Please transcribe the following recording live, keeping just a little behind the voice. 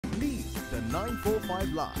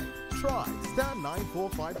945 Live. Try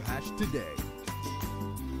 *945 hash today.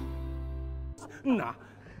 Nah,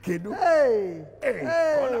 Kedu. Hey!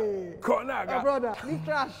 Corner. My brother, leave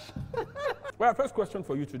trash. Well, first question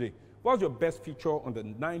for you today. What's your best feature on the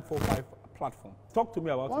 945 platform? Talk to me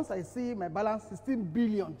about Once I see my balance, 16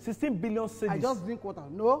 billion. 16 billion cedis. I just drink water.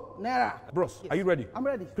 No, naira. Bros, Yes. are you ready? I'm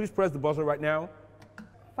ready. Please press the buzzer right now.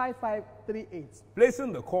 5538.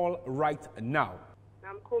 Placing the call right now.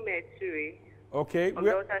 I'm Kume Tui Okay. from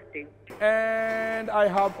Delta State. And I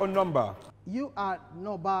have a number. You are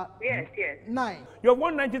number Yes. 9. You have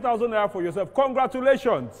won 90,000 naira for yourself.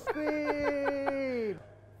 Congratulations. Speed.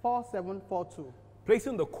 4742.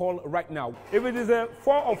 Placing the call right now. If it is a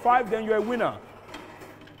 4 or 5, then you're a winner.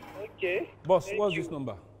 Okay. Boss, what's this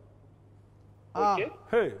number? Okay.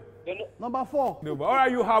 Hey. Number 4. All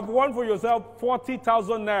right, you have won for yourself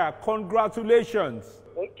 40,000 naira. Congratulations.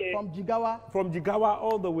 Okay. From Jigawa. From Jigawa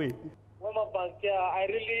all the way. Wema Bank, I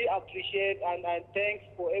really appreciate and thanks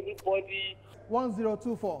for everybody.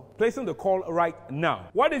 1024. Placing the call right now.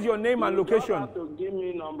 What is your name and location? You have to give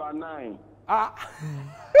me number 9.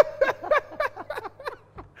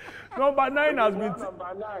 Number 9 has been...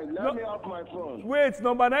 Number 9. Let me off my phone. Wait,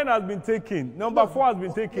 number 9 has been taken. Number 4 has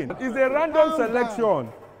been taken. It's a random Calm selection.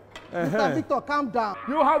 Mr. Victor, calm down.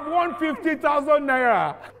 You have won 50,000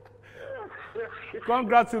 naira.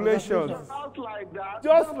 Congratulations. Just like that.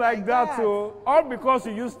 Just like that, so all because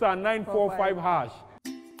you used *945 hash.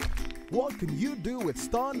 What can you do with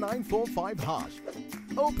 *945 hash?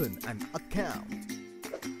 Open an account.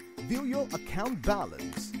 View your account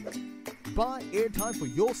balance. Buy airtime for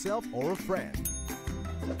yourself or a friend.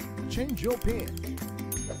 Change your PIN.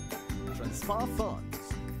 Transfer funds.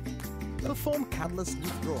 Perform countless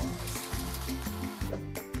withdrawals.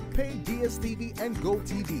 Pay DSTV and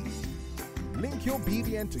GoTV. Link your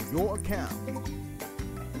BVN to your account.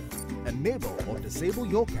 Enable or disable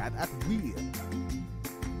your card at will.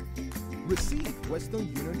 Receive Western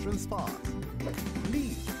Union transfers.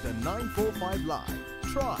 Leave the 945 Live.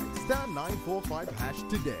 Try *945 hash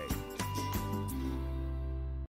today.